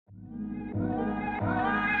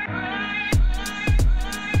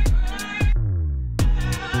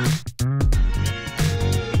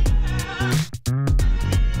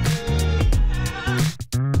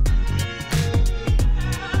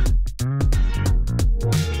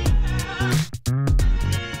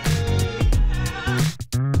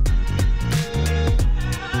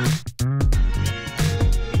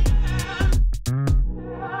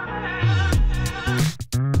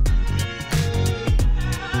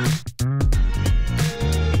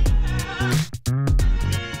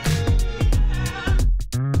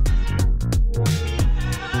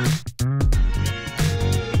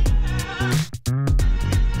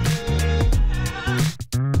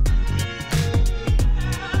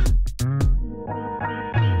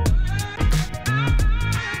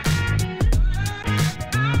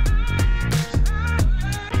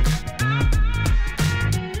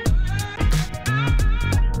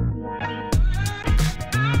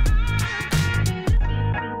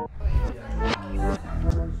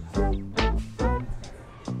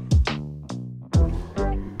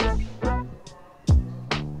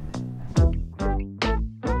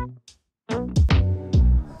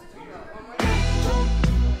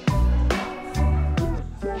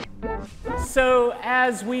So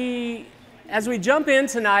as we jump in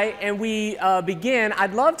tonight and we begin,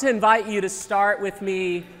 I'd love to invite you to start with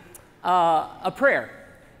me a prayer.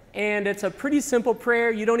 And it's a pretty simple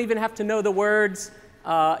prayer. You don't even have to know the words.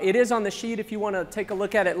 It is on the sheet if you want to take a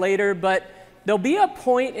look at it later. But there'll be a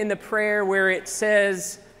point in the prayer where it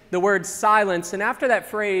says the word silence. And after that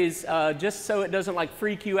phrase, just so it doesn't like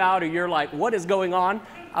freak you out or you're like, what is going on?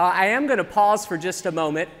 I am going to pause for just a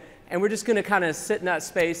moment. And we're just going to kind of sit in that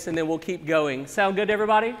space and then we'll keep going. Sound good to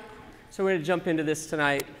everybody? So we're going to jump into this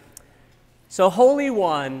tonight. So Holy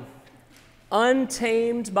One,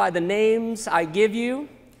 untamed by the names I give you,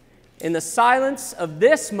 in the silence of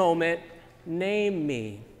this moment, name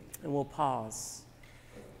me. And we'll pause.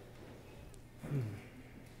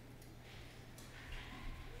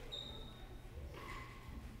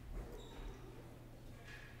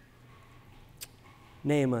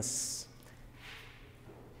 Name us,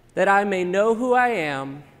 that I may know who I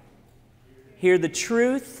am, hear the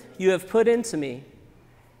truth you have put into me,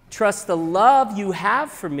 trust the love you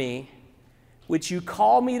have for me, which you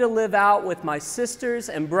call me to live out with my sisters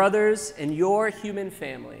and brothers in your human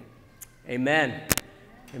family. Amen.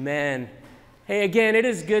 Amen. Hey, again, it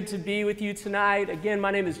is good to be with you tonight. Again,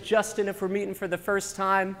 my name is Justin, if we're meeting for the first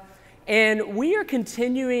time. And we are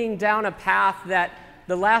continuing down a path that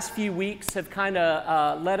the last few weeks have kind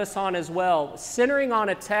of led us on as well, centering on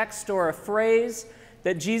a text or a phrase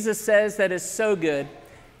that Jesus says that is so good.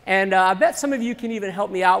 And I bet some of you can even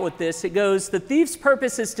help me out with this. It goes, the thief's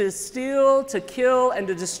purpose is to steal, to kill, and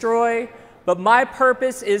to destroy, but my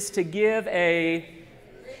purpose is to give a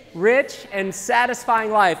rich and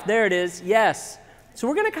satisfying life. There it is, yes. So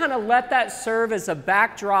we're going to kind of let that serve as a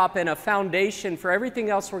backdrop and a foundation for everything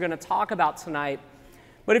else we're going to talk about tonight.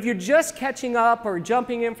 But if you're just catching up or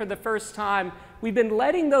jumping in for the first time, we've been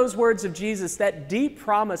letting those words of Jesus, that deep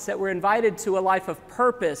promise that we're invited to a life of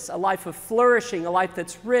purpose, a life of flourishing, a life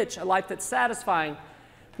that's rich, a life that's satisfying.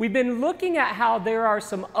 We've been looking at how there are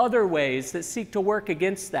some other ways that seek to work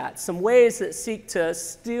against that, some ways that seek to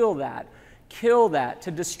steal that, kill that,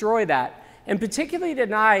 to destroy that. And particularly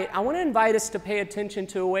tonight, I want to invite us to pay attention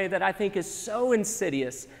to a way that I think is so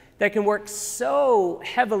insidious, that can work so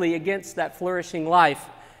heavily against that flourishing life.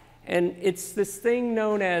 And it's this thing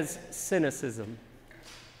known as cynicism.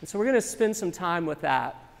 And so we're going to spend some time with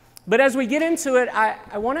that. But as we get into it,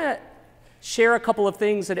 I want to share a couple of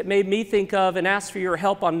things that it made me think of and ask for your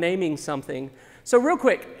help on naming something. So real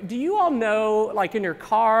quick, do you all know, like in your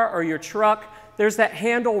car or your truck, there's that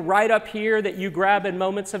handle right up here that you grab in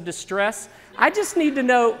moments of distress? I just need to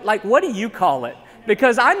know, like, what do you call it?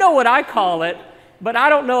 Because I know what I call it, but I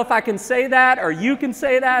don't know if I can say that, or you can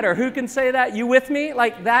say that, or who can say that. You with me?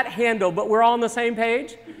 Like that handle, but we're all on the same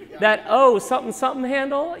page? That, oh, something, something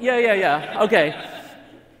handle? Yeah. Okay.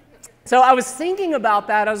 So I was thinking about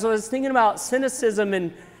that. I was thinking about cynicism,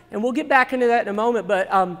 and we'll get back into that in a moment, but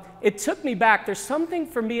it took me back. There's something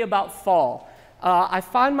for me about fall. I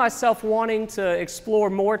find myself wanting to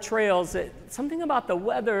explore more trails. Something about the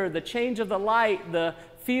weather, the change of the light, the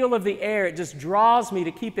feel of the air, it just draws me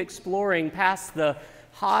to keep exploring past the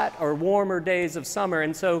hot or warmer days of summer.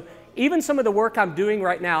 And so even some of the work I'm doing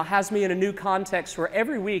right now has me in a new context where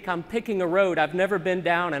every week I'm picking a road I've never been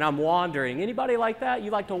down and I'm wandering. Anybody like that?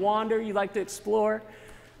 You like to wander? You like to explore?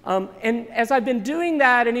 And as I've been doing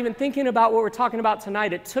that and even thinking about what we're talking about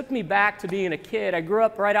tonight, it took me back to being a kid. I grew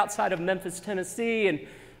up right outside of Memphis, Tennessee, and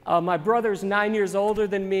my brother's 9 years older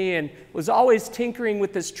than me and was always tinkering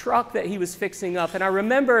with this truck that he was fixing up. And I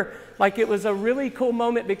remember like it was a really cool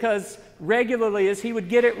moment because regularly as he would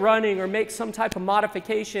get it running or make some type of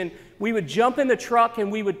modification, we would jump in the truck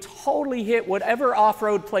and we would totally hit whatever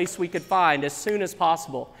off-road place we could find as soon as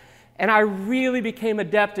possible. And I really became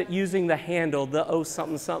adept at using the handle, the oh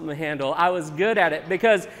something something handle. I was good at it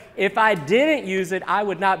because if I didn't use it, I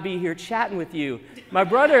would not be here chatting with you. My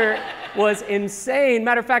brother was insane.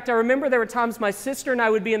 Matter of fact, I remember there were times my sister and I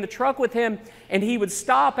would be in the truck with him and he would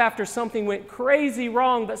stop after something went crazy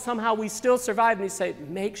wrong, but somehow we still survived. And he'd say,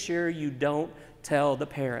 make sure you don't tell the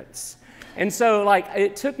parents. And so like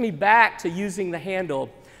it took me back to using the handle.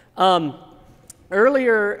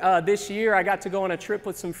 Earlier this year, I got to go on a trip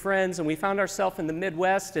with some friends, and we found ourselves in the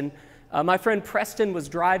Midwest, and my friend Preston was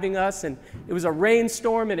driving us, and it was a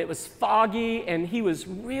rainstorm, and it was foggy, and he was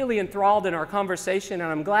really enthralled in our conversation,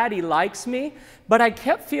 and I'm glad he likes me, but I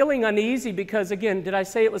kept feeling uneasy because, again, did I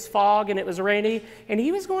say it was fog and it was rainy? And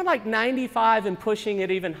he was going like 95 and pushing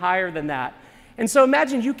it even higher than that. And so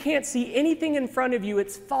imagine you can't see anything in front of you.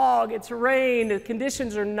 It's fog, it's rain, the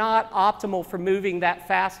conditions are not optimal for moving that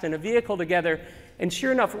fast in a vehicle together. And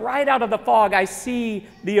sure enough, right out of the fog, I see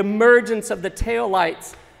the emergence of the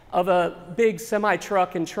taillights of a big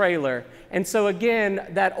semi-truck and trailer. And so again,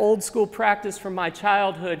 that old school practice from my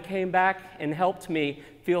childhood came back and helped me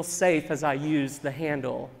feel safe as I used the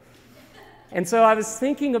handle. And so I was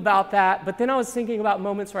thinking about that, but then I was thinking about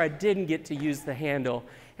moments where I didn't get to use the handle.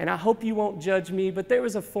 And I hope you won't judge me, but there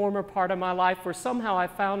was a former part of my life where somehow I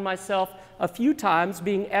found myself a few times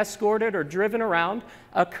being escorted or driven around,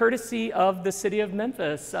 courtesy of the city of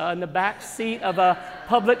Memphis, in the back seat of a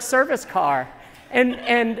public service car.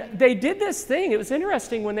 And they did this thing. It was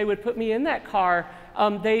interesting when they would put me in that car.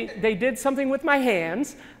 They did something with my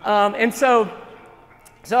hands, and so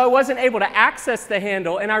I wasn't able to access the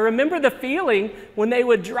handle. And I remember the feeling when they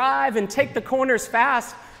would drive and take the corners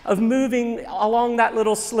fast of moving along that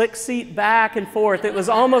little slick seat back and forth. It was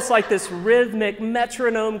almost like this rhythmic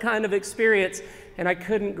metronome kind of experience, and I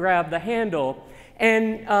couldn't grab the handle.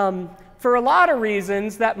 And for a lot of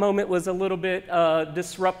reasons, that moment was a little bit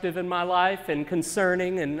disruptive in my life and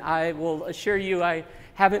concerning, and I will assure you I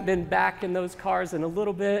haven't been back in those cars in a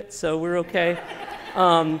little bit, so we're okay.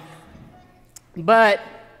 But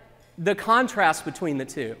the contrast between the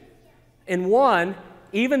two. In one,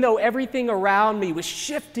 even though everything around me was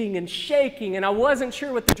shifting and shaking and I wasn't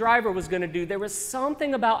sure what the driver was going to do, there was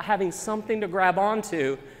something about having something to grab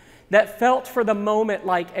onto that felt for the moment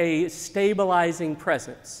like a stabilizing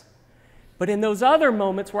presence. But in those other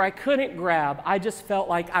moments where I couldn't grab, I just felt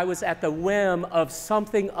like I was at the whim of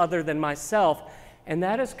something other than myself. And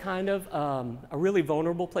that is kind of a really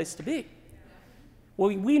vulnerable place to be.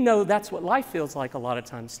 Well, we know that's what life feels like a lot of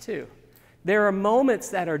times too. There are moments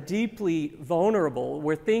that are deeply vulnerable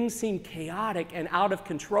where things seem chaotic and out of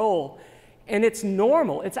control. And it's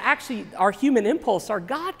normal. It's actually our human impulse, our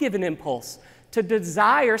God-given impulse, to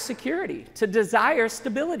desire security, to desire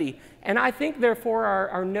stability. And I think, therefore,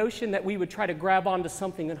 our notion that we would try to grab onto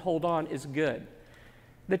something and hold on is good.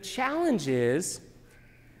 The challenge is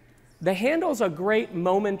the handle's a great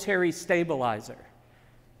momentary stabilizer.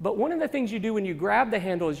 But one of the things you do when you grab the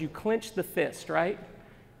handle is you clench the fist, right?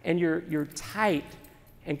 And you're tight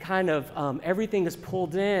and kind of everything is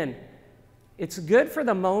pulled in. It's good for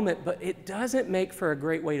the moment, but it doesn't make for a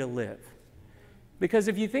great way to live. Because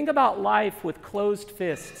if you think about life with closed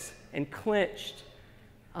fists and clenched,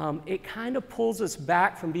 it kind of pulls us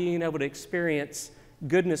back from being able to experience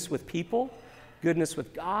goodness with people, goodness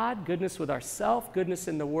with God, goodness with ourselves, goodness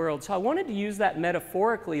in the world. So I wanted to use that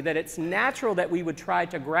metaphorically, that it's natural that we would try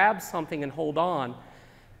to grab something and hold on,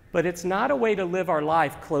 but it's not a way to live our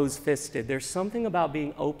life closed-fisted. There's something about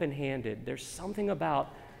being open-handed. There's something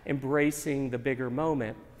about embracing the bigger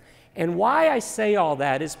moment. And why I say all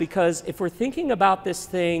that is because if we're thinking about this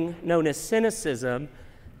thing known as cynicism,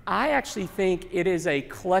 I actually think it is a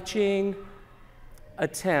clutching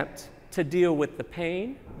attempt to deal with the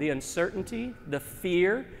pain, the uncertainty, the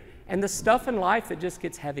fear, and the stuff in life that just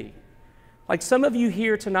gets heavy. Like some of you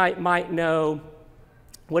here tonight might know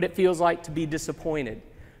what it feels like to be disappointed.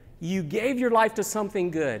 You gave your life to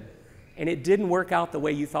something good, and it didn't work out the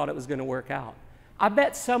way you thought it was going to work out. I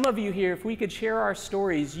bet some of you here, if we could share our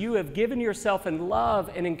stories, you have given yourself in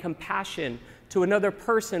love and in compassion to another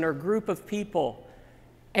person or group of people,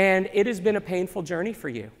 and it has been a painful journey for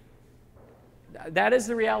you. That is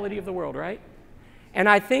the reality of the world, right? And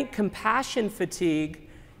I think compassion fatigue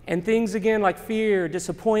and things, again, like fear,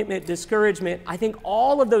 disappointment, discouragement, I think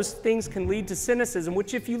all of those things can lead to cynicism,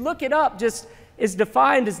 which if you look it up, just is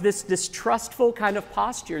defined as this distrustful kind of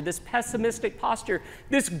posture, this pessimistic posture,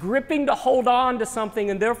 this gripping to hold on to something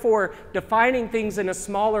and therefore defining things in a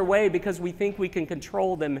smaller way because we think we can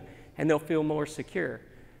control them and they'll feel more secure.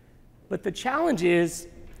 But the challenge is,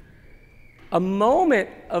 a moment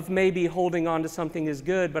of maybe holding on to something is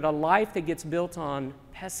good, but a life that gets built on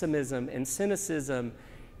pessimism and cynicism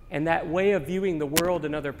and that way of viewing the world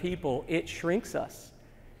and other people, it shrinks us,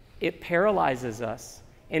 it paralyzes us,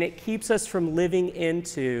 and it keeps us from living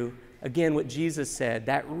into, again, what Jesus said,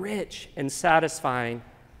 that rich and satisfying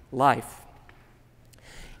life.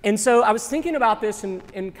 And so I was thinking about this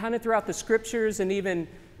and kind of throughout the scriptures and even,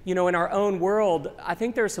 in our own world, I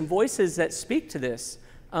think there are some voices that speak to this.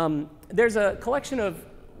 There's a collection of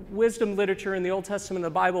wisdom literature in the Old Testament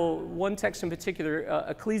of the Bible, one text in particular,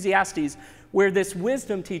 Ecclesiastes, where this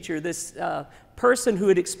wisdom teacher, this person who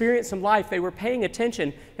had experienced some life, they were paying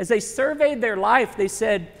attention. As they surveyed their life, they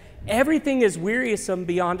said, everything is wearisome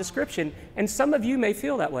beyond description. And some of you may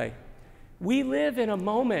feel that way. We live in a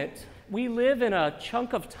moment, we live in a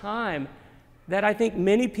chunk of time that I think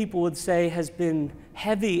many people would say has been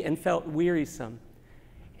heavy and felt wearisome.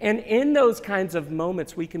 And in those kinds of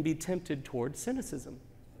moments, we can be tempted toward cynicism.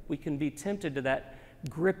 We can be tempted to that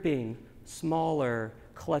gripping, smaller,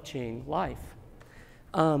 clutching life.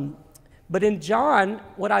 But in John,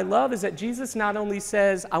 what I love is that Jesus not only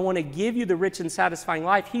says, I want to give you the rich and satisfying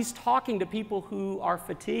life, he's talking to people who are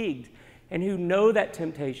fatigued and who know that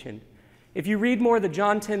temptation. If you read more of the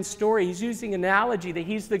John 10 story, he's using an analogy that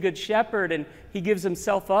he's the good shepherd and he gives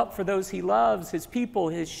himself up for those he loves, his people,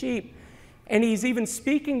 his sheep. And he's even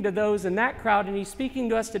speaking to those in that crowd, and he's speaking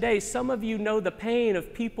to us today. Some of you know the pain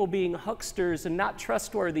of people being hucksters and not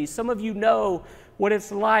trustworthy. Some of you know what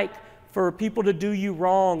it's like for people to do you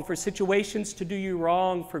wrong, for situations to do you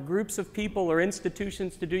wrong, for groups of people or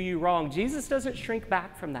institutions to do you wrong. Jesus doesn't shrink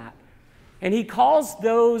back from that. And he calls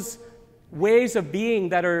those ways of being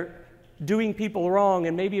that are doing people wrong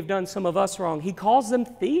and maybe have done some of us wrong, he calls them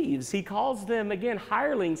thieves. He calls them, again,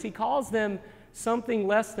 hirelings. He calls them something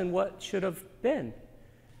less than what should have been.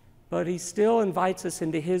 But he still invites us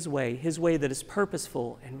into his way that is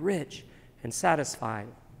purposeful and rich and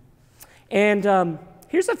satisfying. And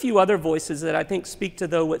here's a few other voices that I think speak to,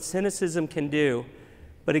 though, what cynicism can do.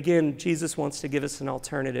 But again, Jesus wants to give us an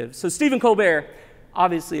alternative. So Stephen Colbert,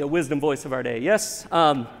 obviously a wisdom voice of our day. Yes,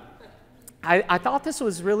 I thought this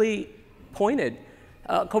was really pointed.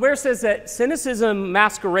 Colbert says that cynicism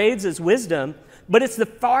masquerades as wisdom, but it's the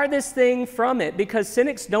farthest thing from it because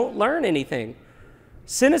cynics don't learn anything.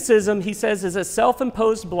 Cynicism, he says, is a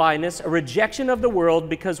self-imposed blindness, a rejection of the world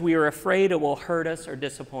because we are afraid it will hurt us or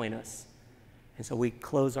disappoint us. And so we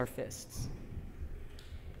close our fists.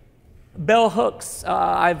 Bell Hooks,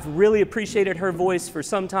 I've really appreciated her voice for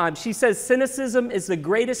some time. She says, cynicism is the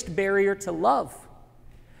greatest barrier to love.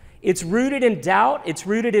 It's rooted in doubt. It's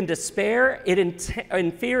rooted in despair.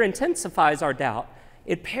 And fear intensifies our doubt.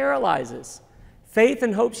 It paralyzes. Faith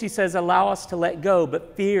and hope, she says, allow us to let go,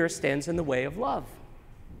 but fear stands in the way of love.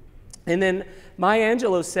 And then Maya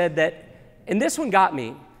Angelou said that, and this one got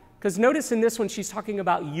me, because notice in this one she's talking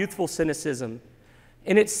about youthful cynicism.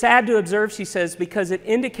 And it's sad to observe, she says, because it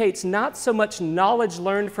indicates not so much knowledge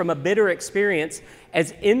learned from a bitter experience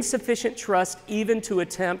as insufficient trust even to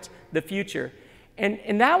attempt the future.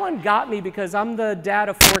 And that one got me because I'm the dad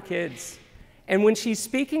of 4 kids. And when she's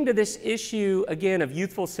speaking to this issue, again, of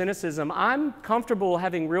youthful cynicism, I'm comfortable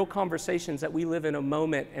having real conversations that we live in a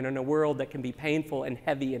moment and in a world that can be painful and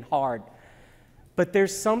heavy and hard. But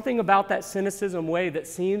there's something about that cynicism way that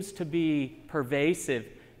seems to be pervasive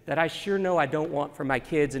that I sure know I don't want for my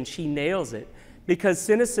kids, and she nails it. Because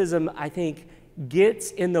cynicism, I think,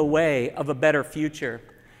 gets in the way of a better future.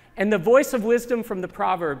 And the voice of wisdom from the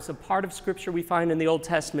Proverbs, a part of Scripture we find in the Old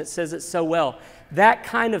Testament, says it so well. That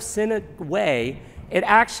kind of cynic way, it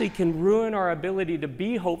actually can ruin our ability to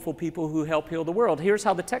be hopeful people who help heal the world. Here's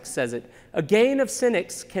how the text says it. A gang of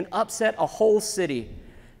cynics can upset a whole city,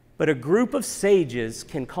 but a group of sages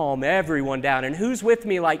can calm everyone down. And who's with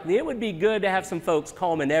me like, it would be good to have some folks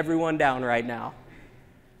calming everyone down right now.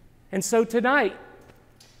 And so tonight,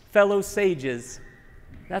 fellow sages,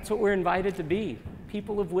 that's what we're invited to be.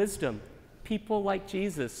 People of wisdom, people like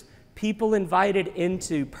Jesus, people invited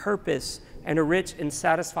into purpose and a rich and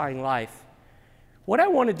satisfying life. What I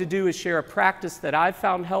wanted to do is share a practice that I've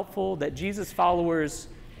found helpful, that Jesus followers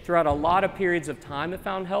throughout a lot of periods of time have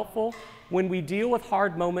found helpful when we deal with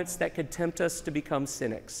hard moments that could tempt us to become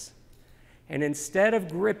cynics. And instead of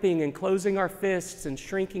gripping and closing our fists and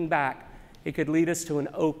shrinking back, it could lead us to an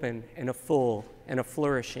open and a full and a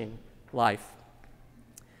flourishing life.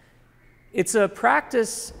 It's a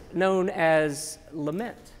practice known as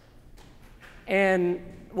lament. And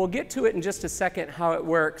we'll get to it in just a second, how it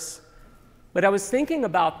works. But I was thinking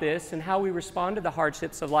about this and how we respond to the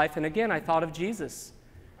hardships of life. And again, I thought of Jesus.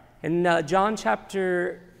 In John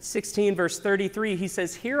chapter 16, verse 33, he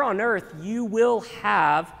says, "Here on earth you will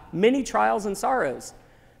have many trials and sorrows,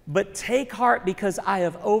 but take heart because I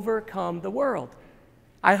have overcome the world."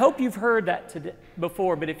 I hope you've heard that today,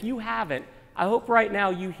 before, but if you haven't, I hope right now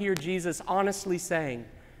you hear Jesus honestly saying,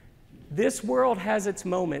 this world has its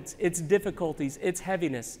moments, its difficulties, its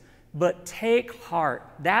heaviness, but take heart.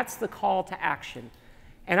 That's the call to action.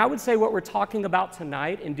 And I would say what we're talking about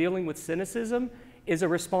tonight in dealing with cynicism is a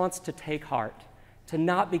response to take heart, to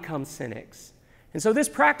not become cynics. And so this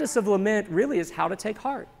practice of lament really is how to take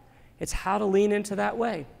heart. It's how to lean into that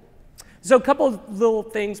way. So a couple of little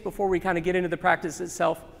things before we kind of get into the practice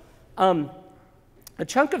itself. A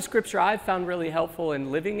chunk of scripture I've found really helpful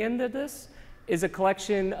in living into this is a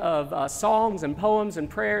collection of songs and poems and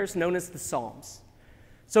prayers known as the Psalms.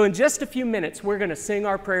 So in just a few minutes, we're going to sing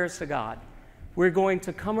our prayers to God. We're going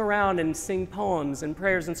to come around and sing poems and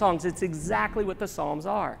prayers and songs. It's exactly what the Psalms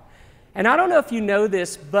are. And I don't know if you know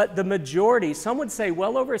this, but the majority, some would say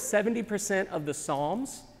well over 70% of the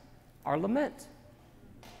Psalms are lament.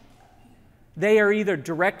 They are either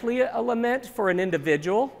directly a lament for an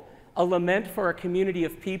individual, a lament for a community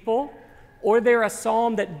of people, or they're a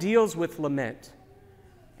psalm that deals with lament.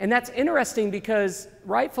 And that's interesting because,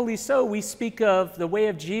 rightfully so, we speak of the way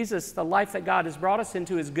of Jesus, the life that God has brought us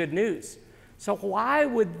into, is good news. So why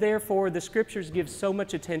would, therefore, the Scriptures give so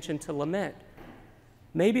much attention to lament?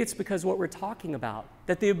 Maybe it's because what we're talking about,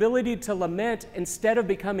 that the ability to lament instead of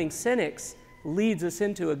becoming cynics leads us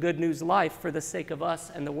into a good news life for the sake of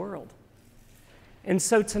us and the world. And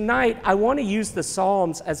so tonight, I want to use the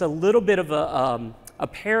Psalms as a little bit of a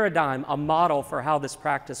paradigm, a model for how this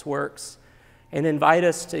practice works, and invite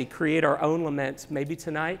us to create our own laments, maybe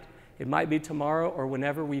tonight, it might be tomorrow, or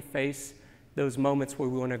whenever we face those moments where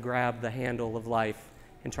we want to grab the handle of life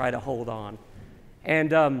and try to hold on.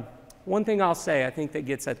 And one thing I'll say, I think, that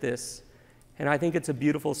gets at this, and I think it's a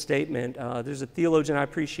beautiful statement. There's a theologian I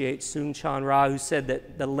appreciate, Soong Chan Ra, who said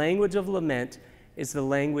that the language of lament is the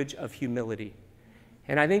language of humility.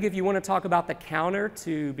 And I think if you want to talk about the counter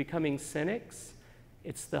to becoming cynics,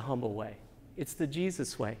 it's the humble way. It's the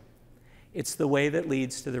Jesus way. It's the way that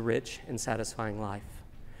leads to the rich and satisfying life.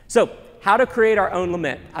 So, how to create our own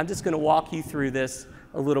lament. I'm just going to walk you through this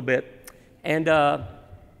a little bit. And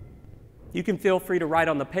you can feel free to write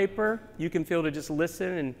on the paper. You can feel to just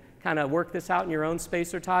listen and kind of work this out in your own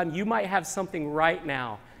space or time. You might have something right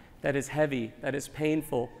now that is heavy, that is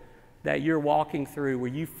painful, that you're walking through, where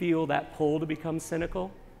you feel that pull to become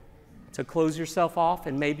cynical, to close yourself off,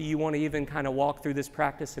 and maybe you want to even kind of walk through this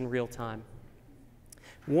practice in real time.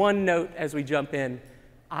 One note as we jump in,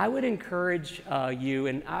 I would encourage you,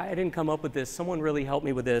 and I didn't come up with this, someone really helped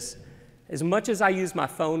me with this. As much as I use my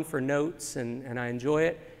phone for notes and I enjoy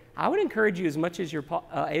it, I would encourage you, as much as you're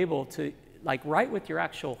able, to write with your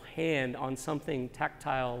actual hand on something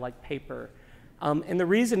tactile like paper. And the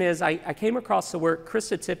reason is I came across the work,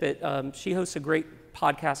 Krista Tippett, she hosts a great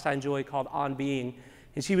podcast I enjoy called On Being,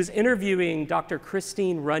 and she was interviewing Dr.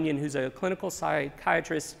 Christine Runyon, who's a clinical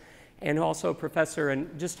psychiatrist and also a professor,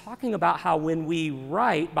 and just talking about how when we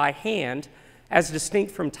write by hand, as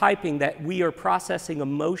distinct from typing, that we are processing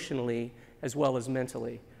emotionally as well as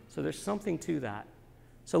mentally. So there's something to that.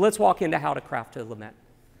 So let's walk into how to craft a lament.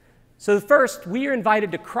 So first, we are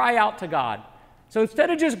invited to cry out to God. So instead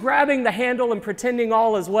of just grabbing the handle and pretending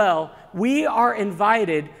all is well, we are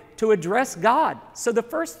invited to address God. So the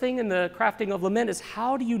first thing in the crafting of lament is,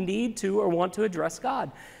 how do you need to or want to address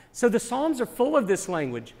God? So the Psalms are full of this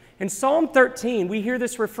language. In Psalm 13, we hear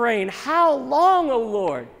this refrain, "How long, O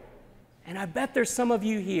Lord?" And I bet there's some of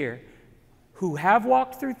you here who have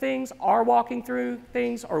walked through things, are walking through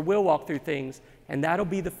things, or will walk through things, and that'll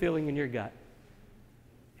be the feeling in your gut.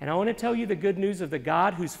 And I want to tell you the good news of the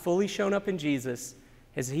God who's fully shown up in Jesus,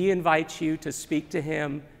 as he invites you to speak to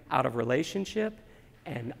him out of relationship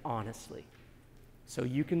and honestly. So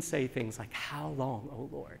you can say things like, "How long, O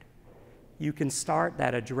Lord?" You can start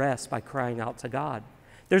that address by crying out to God.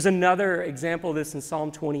 There's another example of this in Psalm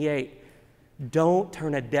 28. Don't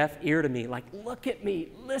turn a deaf ear to me. Look at me,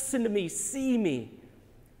 listen to me, see me.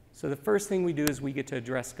 So the first thing we do is we get to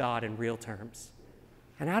address God in real terms.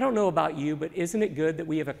 And I don't know about you, but isn't it good that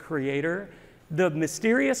we have a creator, the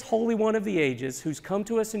mysterious Holy One of the ages, who's come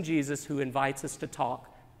to us in Jesus, who invites us to talk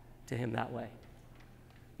to him that way.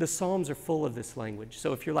 The Psalms are full of this language.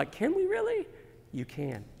 So if you're like, can we really? You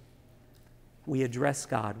can. We address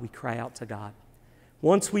God. We cry out to God.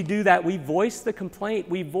 Once we do that, we voice the complaint.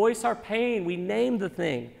 We voice our pain. We name the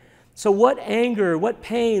thing. So what anger, what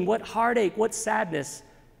pain, what heartache, what sadness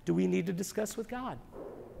do we need to discuss with God?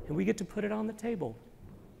 And we get to put it on the table.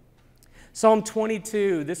 Psalm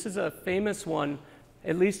 22, this is a famous one,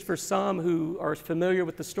 at least for some who are familiar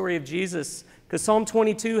with the story of Jesus, because Psalm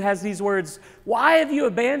 22 has these words, "Why have you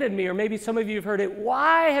abandoned me?" Or maybe some of you have heard it,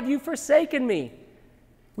 "Why have you forsaken me?"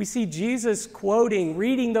 We see Jesus quoting,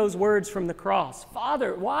 reading those words from the cross.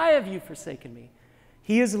 "Father, why have you forsaken me?"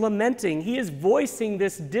 He is lamenting. He is voicing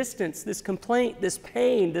this distance, this complaint, this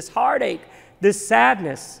pain, this heartache, this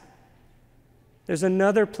sadness. There's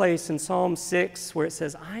another place in Psalm 6 where it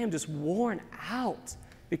says, "I am just worn out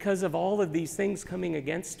because of all of these things coming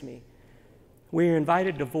against me." We are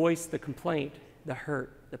invited to voice the complaint, the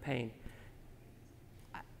hurt, the pain.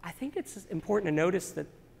 I think it's important to notice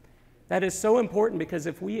that is so important, because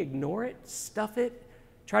if we ignore it, stuff it,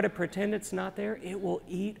 try to pretend it's not there, it will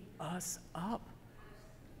eat us up.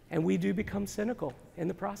 And we do become cynical in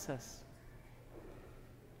the process.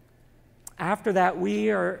 After that,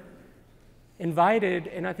 we are invited,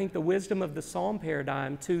 and I think the wisdom of the Psalm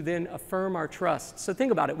paradigm, to then affirm our trust. So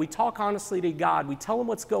think about it. We talk honestly to God. We tell him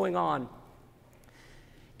what's going on.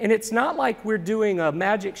 And it's not like we're doing a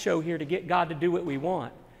magic show here to get God to do what we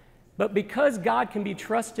want. But because God can be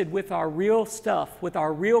trusted with our real stuff, with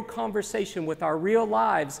our real conversation, with our real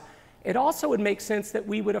lives, it also would make sense that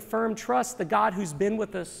we would affirm trust the God who's been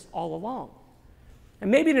with us all along. And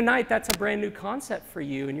maybe tonight that's a brand new concept for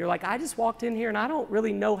you, and you're like, I just walked in here and I don't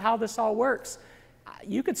really know how this all works.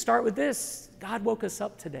 You could start with this. God woke us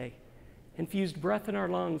up today, infused breath in our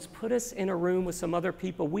lungs, put us in a room with some other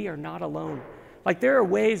people. We are not alone. Like, there are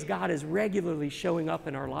ways God is regularly showing up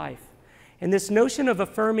in our life. And this notion of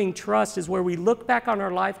affirming trust is where we look back on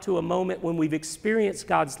our life to a moment when we've experienced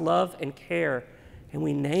God's love and care, and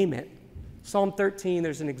we name it. Psalm 13,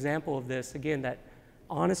 there's an example of this. Again, that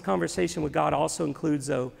honest conversation with God also includes,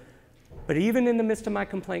 though, but even in the midst of my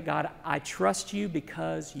complaint, God, I trust you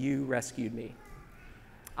because you rescued me.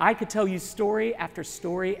 I could tell you story after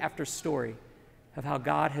story after story of how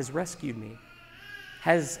God has rescued me,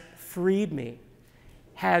 has freed me,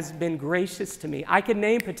 has been gracious to me. I could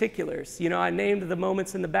name particulars. I named the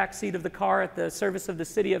moments in the back seat of the car at the service of the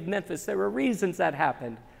city of Memphis. There were reasons that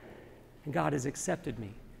happened. And God has accepted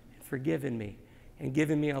me, and forgiven me, and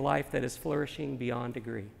given me a life that is flourishing beyond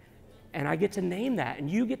degree. And I get to name that, and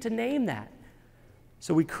you get to name that.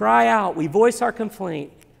 So we cry out, we voice our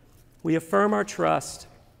complaint, we affirm our trust,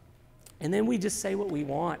 and then we just say what we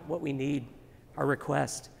want, what we need, our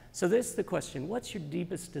request. So this is the question: what's your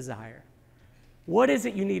deepest desire? What is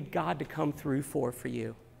it you need God to come through for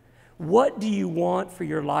you? What do you want for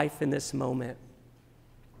your life in this moment?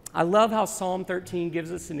 I love how Psalm 13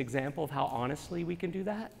 gives us an example of how honestly we can do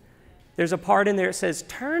that. There's a part in there that says,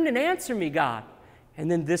 turn and answer me, God.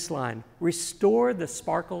 And then this line, restore the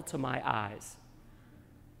sparkle to my eyes.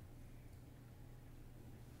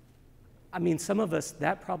 I mean, some of us,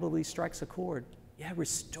 that probably strikes a chord. Yeah,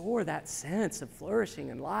 restore that sense of flourishing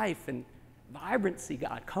and life and vibrancy,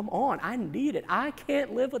 God. Come on, I need it. I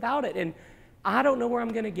can't live without it. And I don't know where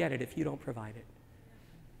I'm going to get it if you don't provide it.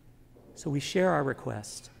 So we share our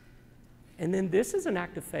request. And then this is an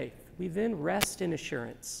act of faith. We then rest in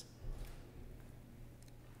assurance.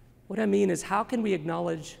 What I mean is, how can we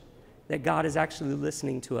acknowledge that God is actually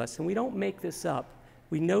listening to us? And we don't make this up.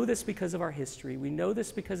 We know this because of our history. We know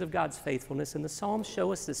this because of God's faithfulness, and the Psalms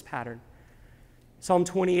show us this pattern. Psalm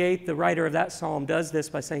 28, the writer of that psalm does this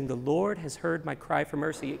by saying, the Lord has heard my cry for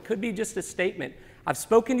mercy. It could be just a statement. I've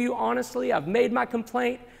spoken to you honestly. I've made my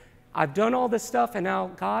complaint. I've done all this stuff, and now,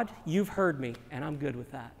 God, you've heard me, and I'm good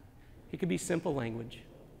with that. It could be simple language.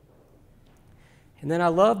 And then I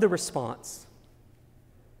love the response,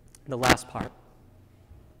 the last part.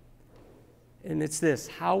 And it's this: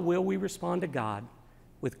 how will we respond to God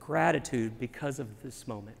with gratitude because of this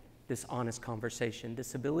moment, this honest conversation,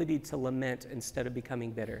 this ability to lament instead of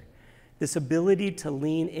becoming bitter, this ability to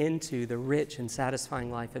lean into the rich and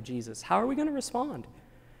satisfying life of Jesus? How are we going to respond?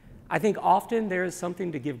 I think often there is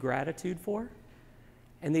something to give gratitude for.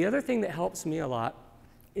 And the other thing that helps me a lot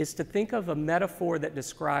is to think of a metaphor that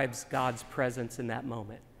describes God's presence in that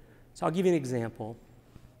moment. So I'll give you an example.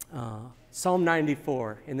 Psalm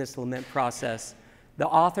 94, in this lament process, the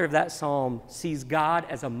author of that psalm sees God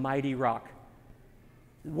as a mighty rock.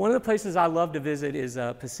 One of the places I love to visit is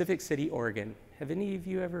Pacific City, Oregon. Have any of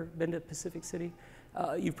you ever been to Pacific City?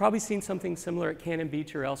 You've probably seen something similar at Cannon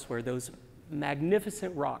Beach or elsewhere, those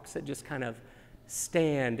magnificent rocks that just kind of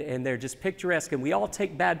stand, and they're just picturesque, and we all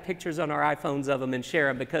take bad pictures on our iPhones of them and share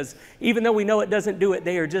them, because even though we know it doesn't do it,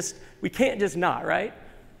 they are just, we can't just not, right?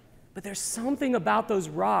 But there's something about those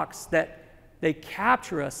rocks that they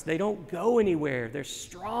capture us. They don't go anywhere. They're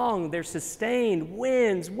strong. They're sustained.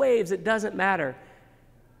 Winds, waves, it doesn't matter.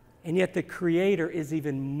 And yet the Creator is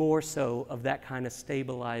even more so of that kind of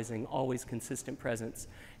stabilizing, always consistent presence.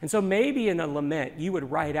 And so maybe in a lament, you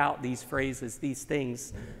would write out these phrases, these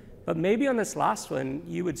things. But maybe on this last one,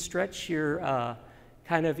 you would stretch your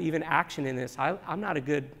kind of even action in this. I'm not a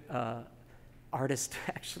good artist,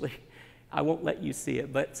 actually. I won't let you see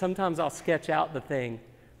it. But sometimes I'll sketch out the thing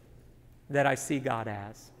that I see God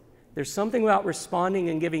as. There's something about responding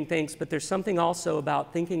and giving thanks, but there's something also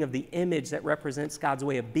about thinking of the image that represents God's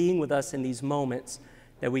way of being with us in these moments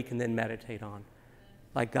that we can then meditate on,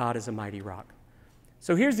 like God is a mighty rock.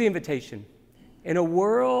 So here's the invitation. In a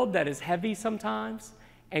world that is heavy sometimes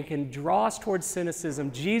and can draw us towards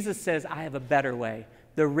cynicism, Jesus says, I have a better way,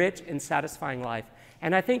 the rich and satisfying life.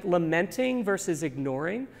 And I think lamenting versus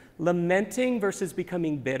ignoring, lamenting versus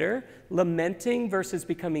becoming bitter, lamenting versus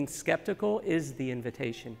becoming skeptical is the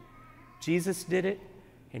invitation. Jesus did it,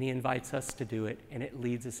 and he invites us to do it, and it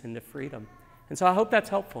leads us into freedom. And so I hope that's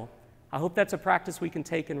helpful. I hope that's a practice we can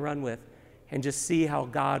take and run with and just see how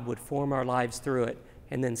God would form our lives through it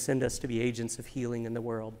and then send us to be agents of healing in the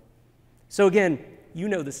world. So again, you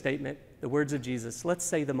know the statement, the words of Jesus. Let's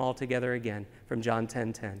say them all together again from John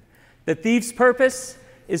 10:10. The thief's purpose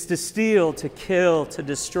is to steal, to kill, to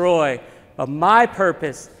destroy, but my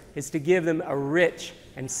purpose is to give them a rich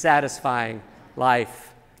and satisfying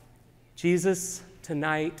life. Jesus,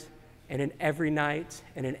 tonight and in every night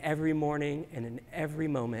and in every morning and in every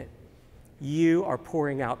moment, you are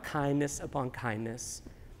pouring out kindness upon kindness.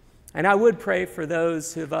 And I would pray for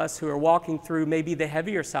those of us who are walking through maybe the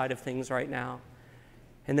heavier side of things right now,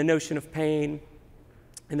 and the notion of pain,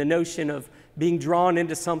 and the notion of being drawn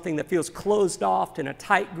into something that feels closed off in a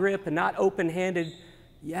tight grip and not open-handed.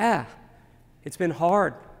 Yeah, it's been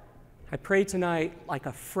hard. I pray tonight, like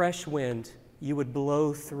a fresh wind, you would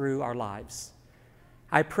blow through our lives.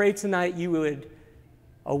 I pray tonight you would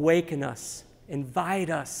awaken us, invite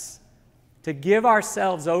us to give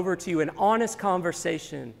ourselves over to you in honest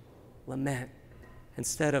conversation, lament,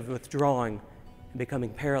 instead of withdrawing and becoming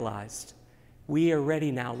paralyzed. We are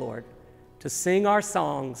ready now, Lord, to sing our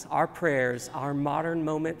songs, our prayers, our modern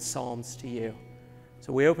moment psalms to you.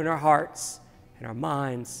 So we open our hearts and our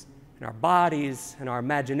minds and our bodies and our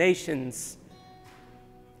imaginations.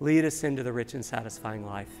 Lead us into the rich and satisfying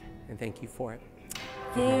life, and thank you for it.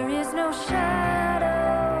 There is no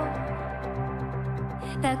shadow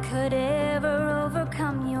that could ever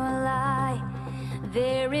overcome your light.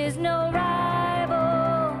 There is no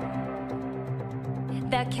rival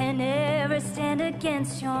that can ever stand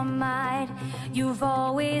against your might. You've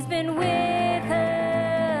always been with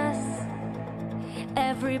us.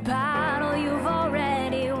 Every battle you've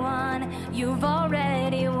already won. You've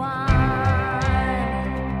already won.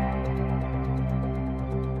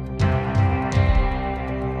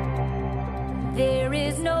 There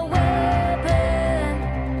is no weapon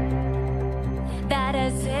that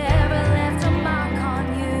has ever left a mark on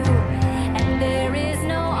you, and there is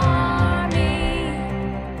no army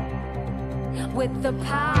with the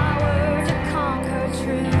power to conquer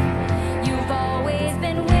truth. You've always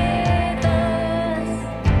been with us.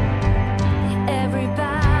 Every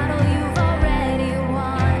battle you've already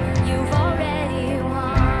won. You've already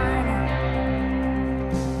won.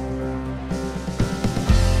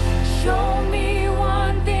 Show me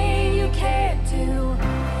one thing you can't do.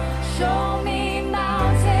 Show me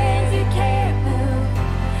mountains you can't move.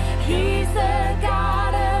 He's the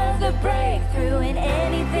God of the breakthrough, and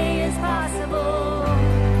anything is possible.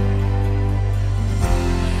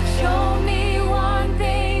 Show me one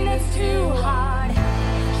thing that's too hard.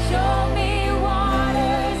 Show me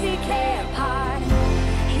waters he can't part.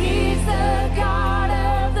 He's the God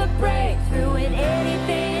of the breakthrough, and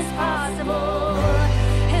anything is possible.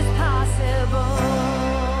 Is possible.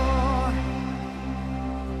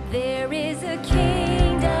 There is a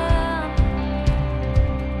kingdom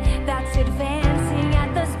that's advancing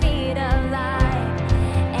at the speed of light,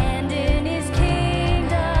 and in his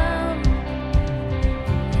kingdom,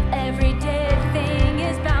 every dead thing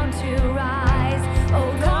is bound to rise.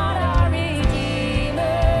 Oh God, our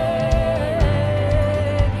Redeemer,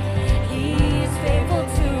 he is faithful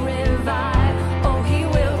to revive. Oh, he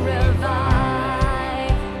will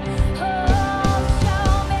revive. Oh,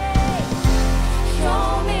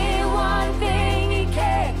 show me one thing he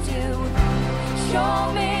can't do.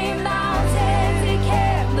 Show me mountains he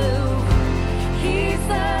can't move. He's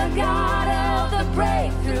the God of the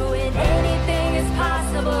breakthrough, and anything is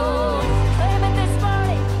possible. Claim it this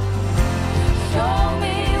morning. Show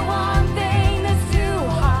me one thing that's too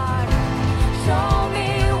hard. Show me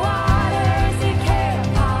waters he can't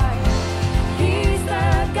part. He's the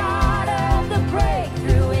God of the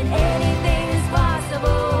breakthrough, and anything is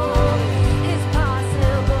possible. Is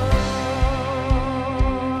possible.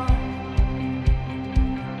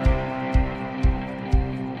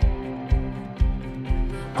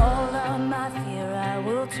 All of my fear I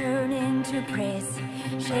will turn into praise.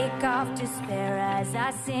 Shake off despair as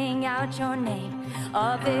I sing out your name.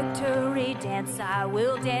 A victory dance I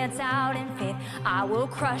will dance out in faith. I will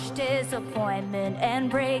crush disappointment and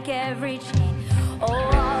break every chain. Oh,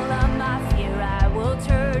 all of my fear I will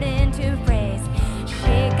turn into praise.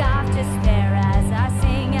 Shake off despair as I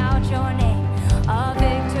sing out your name. A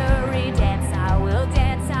victory dance I will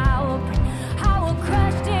dance, I will pray. I will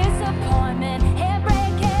crush disappointment and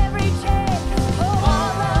break every chain. Oh,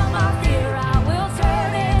 all of my fear I will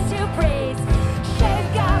turn into praise.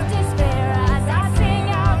 Shake off despair as I sing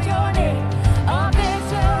out your name. A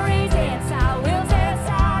victory dance I will dance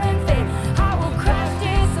out in faith. I will crush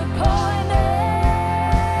disappointment.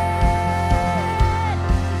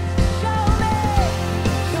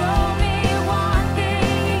 Show me one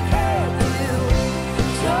thing he can't do.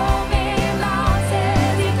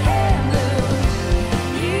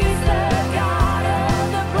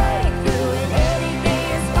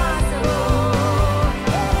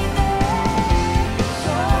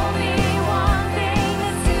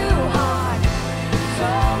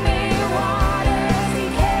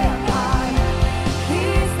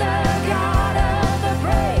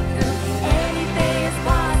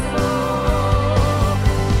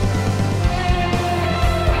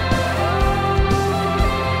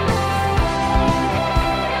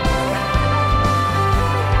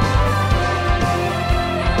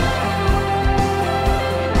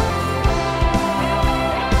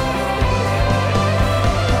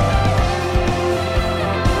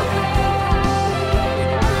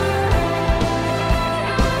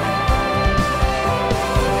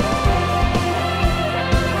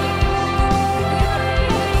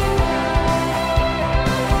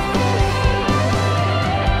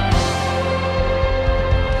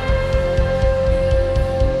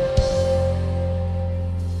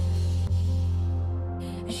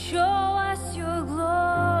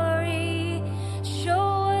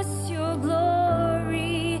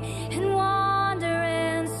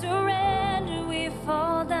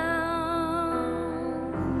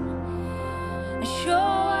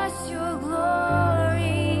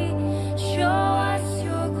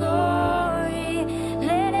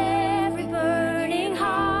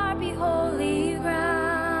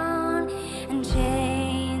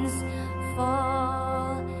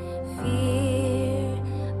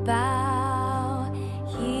 bow.